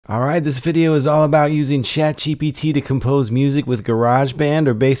Alright, this video is all about using ChatGPT to compose music with GarageBand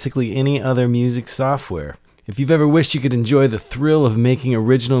or basically any other music software. If you've ever wished you could enjoy the thrill of making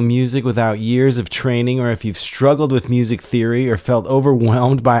original music without years of training, or if you've struggled with music theory or felt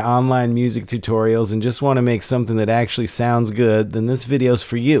overwhelmed by online music tutorials and just want to make something that actually sounds good, then this video's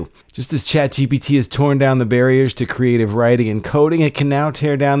for you. Just as ChatGPT has torn down the barriers to creative writing and coding, it can now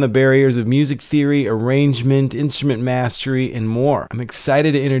tear down the barriers of music theory, arrangement, instrument mastery, and more. I'm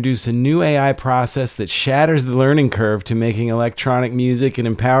excited to introduce a new AI process that shatters the learning curve to making electronic music and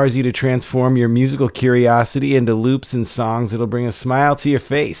empowers you to transform your musical curiosity into loops and songs that'll bring a smile to your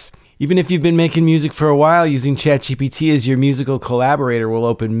face. Even if you've been making music for a while, using ChatGPT as your musical collaborator will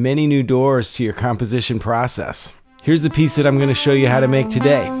open many new doors to your composition process. Here's the piece that I'm going to show you how to make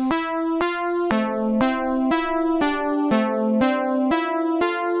today.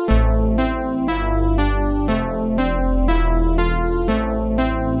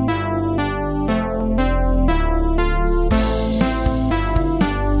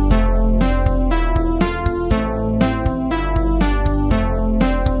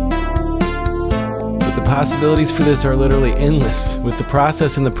 The possibilities for this are literally endless. With the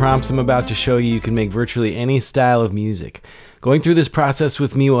process and the prompts I'm about to show you, you can make virtually any style of music. Going through this process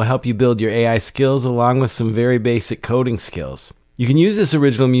with me will help you build your AI skills along with some very basic coding skills. You can use this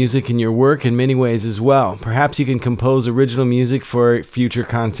original music in your work in many ways as well. Perhaps you can compose original music for future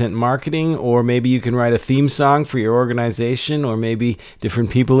content marketing, or maybe you can write a theme song for your organization, or maybe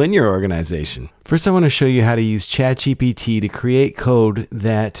different people in your organization. First, I want to show you how to use ChatGPT to create code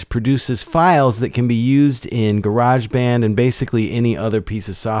that produces files that can be used in GarageBand and basically any other piece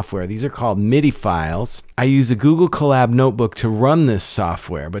of software. These are called MIDI files. I use a Google Colab notebook to run this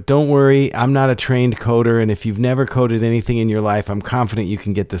software, but don't worry, I'm not a trained coder, and if you've never coded anything in your life, I'm confident you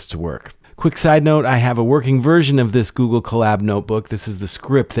can get this to work. Quick side note, I have a working version of this Google Colab notebook. This is the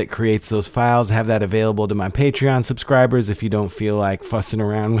script that creates those files. I have that available to my Patreon subscribers if you don't feel like fussing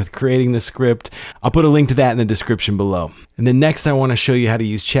around with creating the script. I'll put a link to that in the description below. And then next I want to show you how to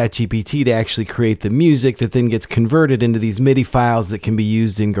use ChatGPT to actually create the music that then gets converted into these MIDI files that can be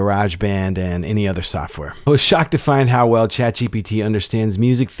used in GarageBand and any other software. I was shocked to find how well ChatGPT understands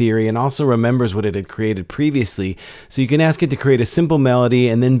music theory and also remembers what it had created previously, so you can ask it to create a simple melody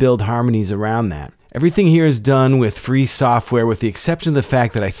and then build harmonies around that. Everything here is done with free software, with the exception of the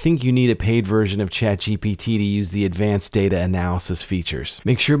fact that I think you need a paid version of ChatGPT to use the advanced data analysis features.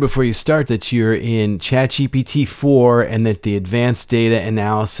 Make sure before you start that you're in ChatGPT 4 and that the advanced data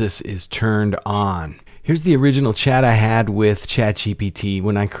analysis is turned on. Here's the original chat I had with ChatGPT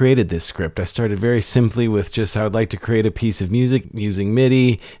when I created this script. I started very simply with just, I would like to create a piece of music using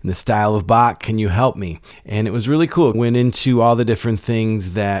MIDI in the style of Bach. Can you help me? And it was really cool. It went into all the different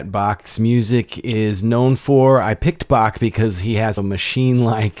things that Bach's music is known for. I picked Bach because he has a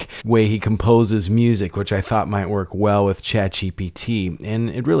machine-like way he composes music, which I thought might work well with ChatGPT, and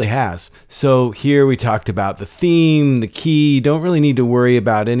it really has. So here we talked about the theme, the key. Don't really need to worry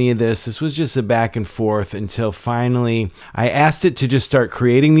about any of this. This was just a back and forth until finally I asked it to just start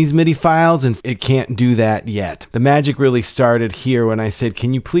creating these MIDI files, and it can't do that yet. The magic really started here when I said,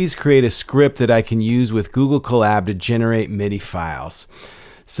 can you please create a script that I can use with Google Colab to generate MIDI files?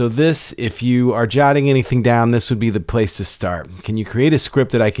 So this, if you are jotting anything down, this would be the place to start. Can you create a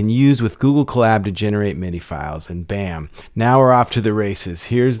script that I can use with Google Colab to generate MIDI files? And bam, now we're off to the races.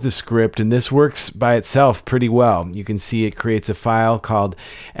 Here's the script, and this works by itself pretty well. You can see it creates a file called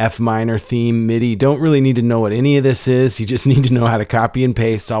F minor theme MIDI. Don't really need to know what any of this is. You just need to know how to copy and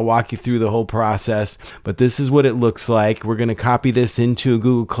paste. I'll walk you through the whole process, but this is what it looks like. We're going to copy this into a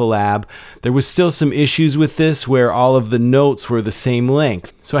Google Colab. There was still some issues with this where all of the notes were the same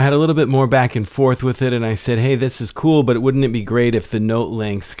length. So I had a little bit more back and forth with it, and I said, hey, this is cool, but wouldn't it be great if the note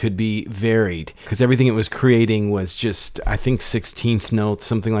lengths could be varied? Because everything it was creating was just, I think, 16th notes,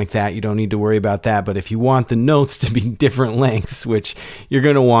 something like that. You don't need to worry about that, but if you want the notes to be different lengths, which you're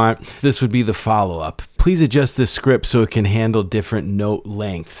going to want, this would be the follow-up. Please adjust this script so it can handle different note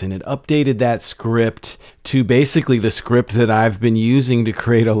lengths, and it updated that script to basically the script that I've been using to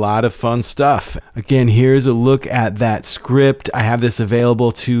create a lot of fun stuff. Again, here's a look at that script. I have this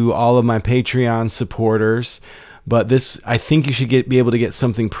available to all of my Patreon supporters, but this, I think you should be able to get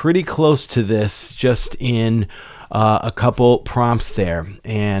something pretty close to this just in a couple prompts there.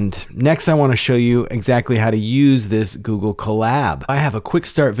 And next I want to show you exactly how to use this Google Colab. I have a quick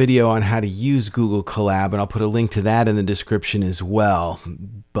start video on how to use Google Colab, and I'll put a link to that in the description as well.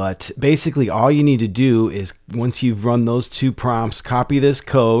 But basically all you need to do is, once you've run those two prompts, copy this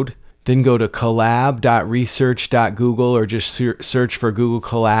code, then go to collab.research.google, or just search for Google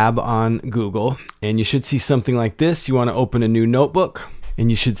Colab on Google, and you should see something like this. You want to open a new notebook. and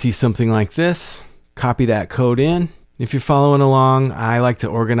you should see something like this. Copy that code in. If you're following along, I like to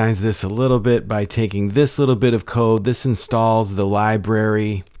organize this a little bit by taking this little bit of code. This installs the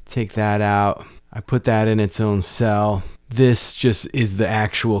library. Take that out. I put that in its own cell. This just is the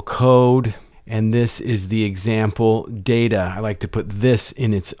actual code, and this is the example data. I like to put this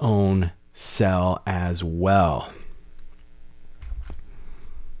in its own cell as well.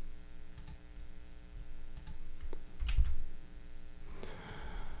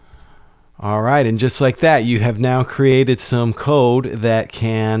 All right, and just like that, you have now created some code that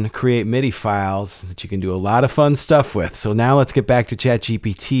can create MIDI files that you can do a lot of fun stuff with. So now let's get back to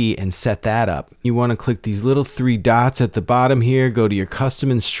ChatGPT and set that up. You want to click these little 3 dots at the bottom here, go to your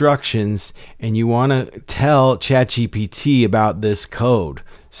custom instructions, and you want to tell ChatGPT about this code.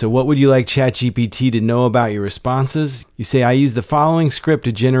 So what would you like ChatGPT to know about your responses? You say, I use the following script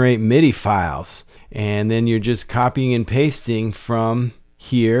to generate MIDI files. And then you're just copying and pasting from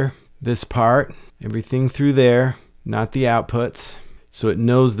here, this part, everything through there, not the outputs. So it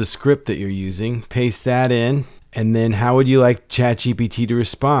knows the script that you're using. Paste that in. And then how would you like ChatGPT to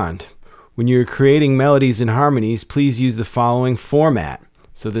respond? When you're creating melodies and harmonies, please use the following format.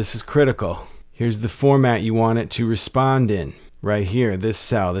 So this is critical. Here's the format you want it to respond in. Right here, this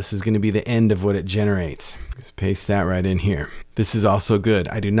cell, this is going to be the end of what it generates. Just paste that right in here. This is also good.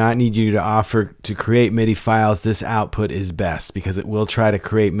 I do not need you to offer to create MIDI files. This output is best because it will try to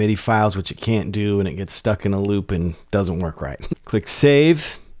create MIDI files, which it can't do, and it gets stuck in a loop and doesn't work right. Click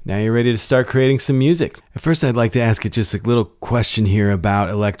Save. Now you're ready to start creating some music. At first, I'd like to ask it just a little question here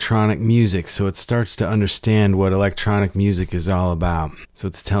about electronic music so it starts to understand what electronic music is all about. So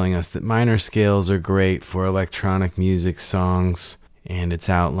it's telling us that minor scales are great for electronic music songs, and it's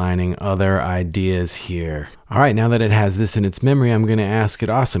outlining other ideas here. All right, now that it has this in its memory, I'm going to ask it,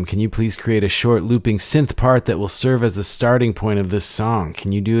 awesome, can you please create a short looping synth part that will serve as the starting point of this song?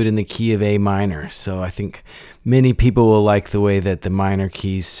 Can you do it in the key of A minor? So I think many people will like the way that the minor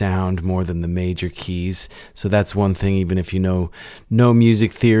keys sound more than the major keys. So that's one thing, even if you know no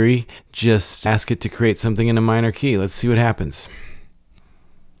music theory, just ask it to create something in a minor key. Let's see what happens.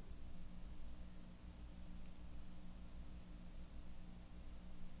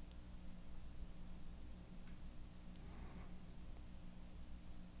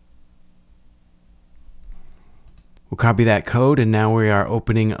 We'll copy that code, and now we are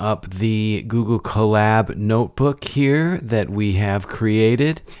opening up the Google Colab notebook here that we have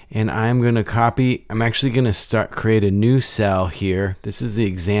created, and I'm going to copy. I'm actually going to create a new cell here. This is the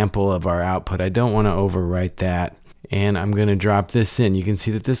example of our output. I don't want to overwrite that, and I'm going to drop this in. You can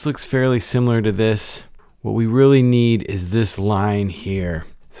see that this looks fairly similar to this. What we really need is this line here.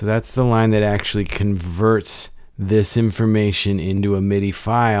 So that's the line that actually converts this information into a MIDI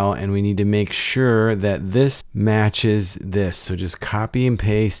file, and we need to make sure that this matches this. So just copy and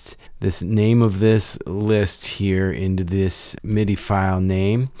paste this name of this list here into this MIDI file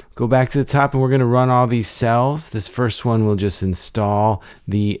name. Go back to the top, and we're going to run all these cells. This first one will just install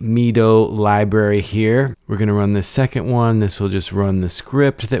the MIDI library here. We're going to run the second one. This will just run the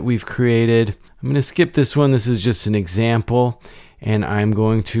script that we've created. I'm going to skip this one. This is just an example. And I'm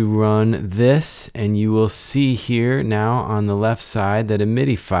going to run this, and you will see here now on the left side that a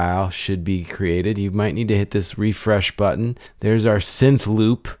MIDI file should be created. You might need to hit this refresh button. There's our synth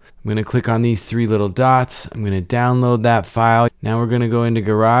loop. I'm going to click on these 3 little dots. I'm going to download that file. Now we're going to go into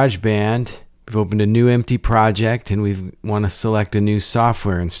GarageBand. We've opened a new empty project, and we want to select a new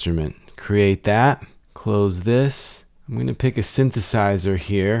software instrument. Create that. Close this. I'm going to pick a synthesizer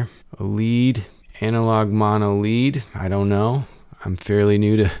here. A lead, analog mono lead. I don't know. I'm fairly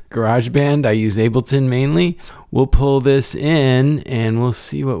new to GarageBand. I use Ableton mainly. We'll pull this in and we'll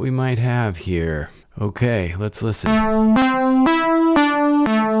see what we might have here. Okay, let's listen.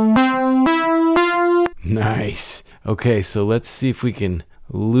 Nice. Okay, so let's see if we can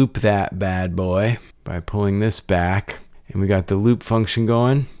loop that bad boy by pulling this back. And we got the loop function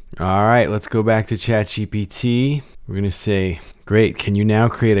going. All right, let's go back to ChatGPT. We're going to say, great, can you now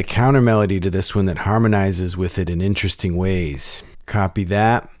create a counter melody to this one that harmonizes with it in interesting ways? Copy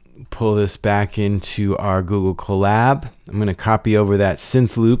that, pull this back into our Google Colab. I'm going to copy over that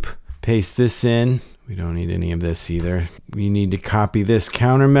synth loop, paste this in. We don't need any of this either. We need to copy this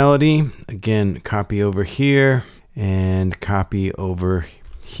counter melody. Again, copy over here and copy over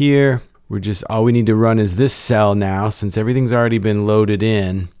here. All we need to run is this cell now. Since everything's already been loaded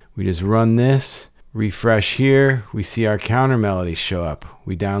in, we just run this, refresh here. We see our counter melody show up.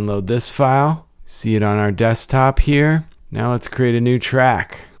 We download this file, see it on our desktop here. Now let's create a new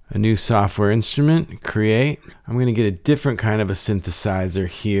track, a new software instrument, create. I'm going to get a different kind of a synthesizer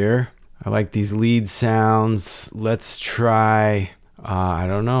here. I like these lead sounds. Let's try I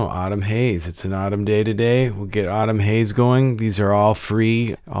don't know, autumn haze. It's an autumn day today. We'll get autumn haze going. These are all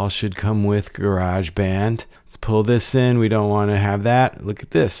free. All should come with GarageBand. Let's pull this in. We don't want to have that. Look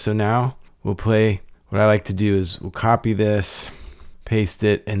at this. So now we'll play. What I like to do is we'll copy this, paste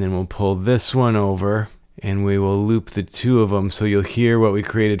it, and then we'll pull this one over and we will loop the two of them. So you'll hear what we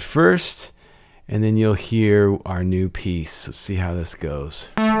created first, and then you'll hear our new piece. Let's see how this goes.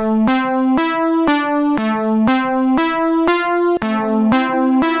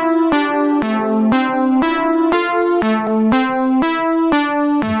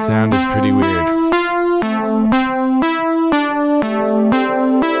 Sound is pretty weird.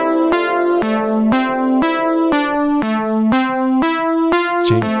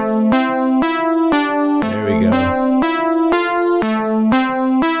 There we go.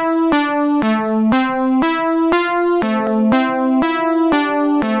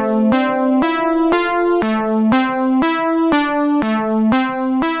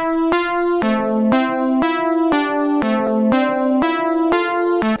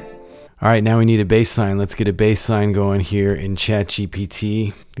 All right, now we need a bass line. Let's get a bass line going here in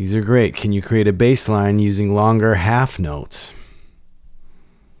ChatGPT. These are great. Can you create a bass line using longer half notes?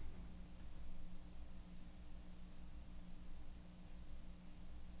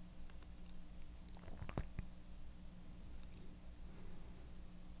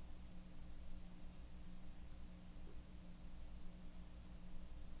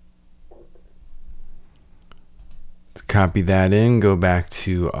 Let's copy that in, go back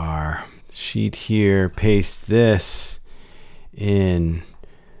to our sheet here, paste this in.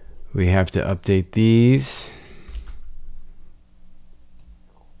 We have to update these.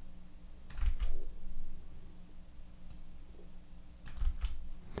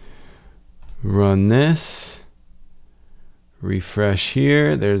 Run this. Refresh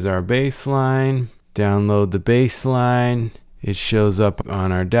here. There's our bass line. Download the bass line. It shows up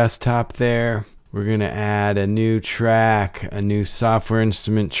on our desktop there. We're going to add a new track, a new software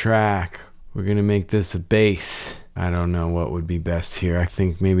instrument track. We're going to make this a bass. I don't know what would be best here. I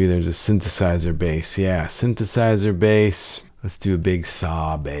think maybe there's a synthesizer bass. Yeah, synthesizer bass. Let's do a big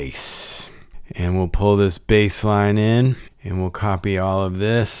saw bass. And we'll pull this bass line in and we'll copy all of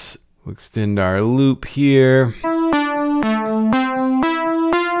this. We'll extend our loop here.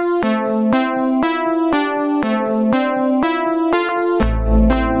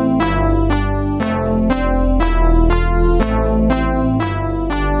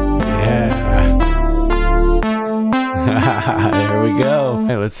 There we go.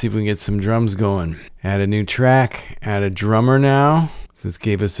 Hey, let's see if we can get some drums going. Add a new track, add a drummer now. So this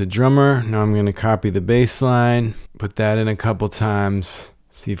gave us a drummer. Now I'm going to copy the bass line, put that in a couple times.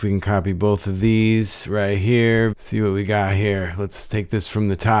 See if we can copy both of these right here. See what we got here. Let's take this from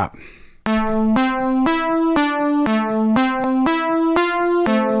the top. Here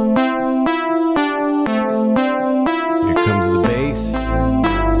comes the bass.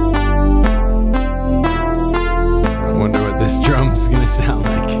 This drum's gonna sound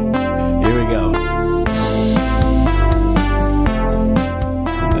like. Here we go.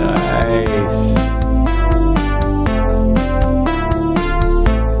 Nice.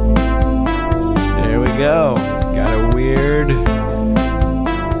 There we go. Got a weird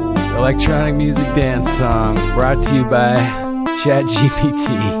electronic music dance song brought to you by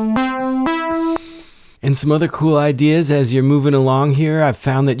ChatGPT. And some other cool ideas as you're moving along here. I've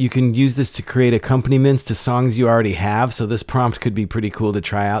found that you can use this to create accompaniments to songs you already have. So this prompt could be pretty cool to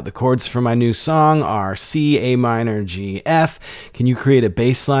try out. The chords for my new song are C, A minor, G, F. Can you create a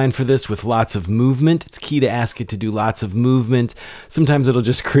bass line for this with lots of movement? It's key to ask it to do lots of movement. Sometimes it'll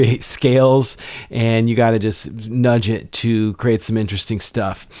just create scales and you got to just nudge it to create some interesting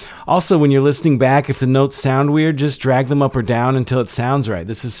stuff. Also, when you're listening back, if the notes sound weird, just drag them up or down until it sounds right.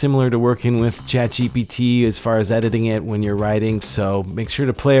 This is similar to working with ChatGPT as far as editing it when you're writing, so make sure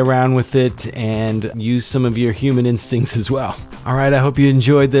to play around with it and use some of your human instincts as well. All right, I hope you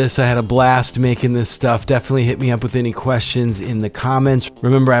enjoyed this. I had a blast making this stuff. Definitely hit me up with any questions in the comments.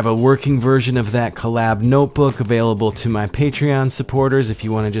 Remember, I have a working version of that Colab notebook available to my Patreon supporters if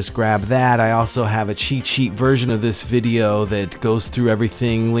you want to just grab that. I also have a cheat sheet version of this video that goes through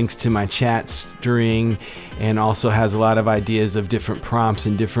everything, links to my chat string, and also has a lot of ideas of different prompts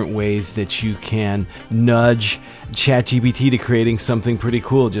and different ways that you can nudge ChatGPT to creating something pretty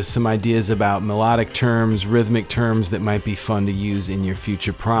cool. Just some ideas about melodic terms, rhythmic terms that might be fun to use in your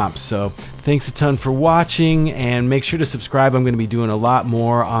future prompts. So thanks a ton for watching, and make sure to subscribe. I'm going to be doing a lot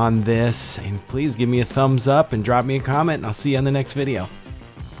more on this, and please give me a thumbs up and drop me a comment, and I'll see you on the next video.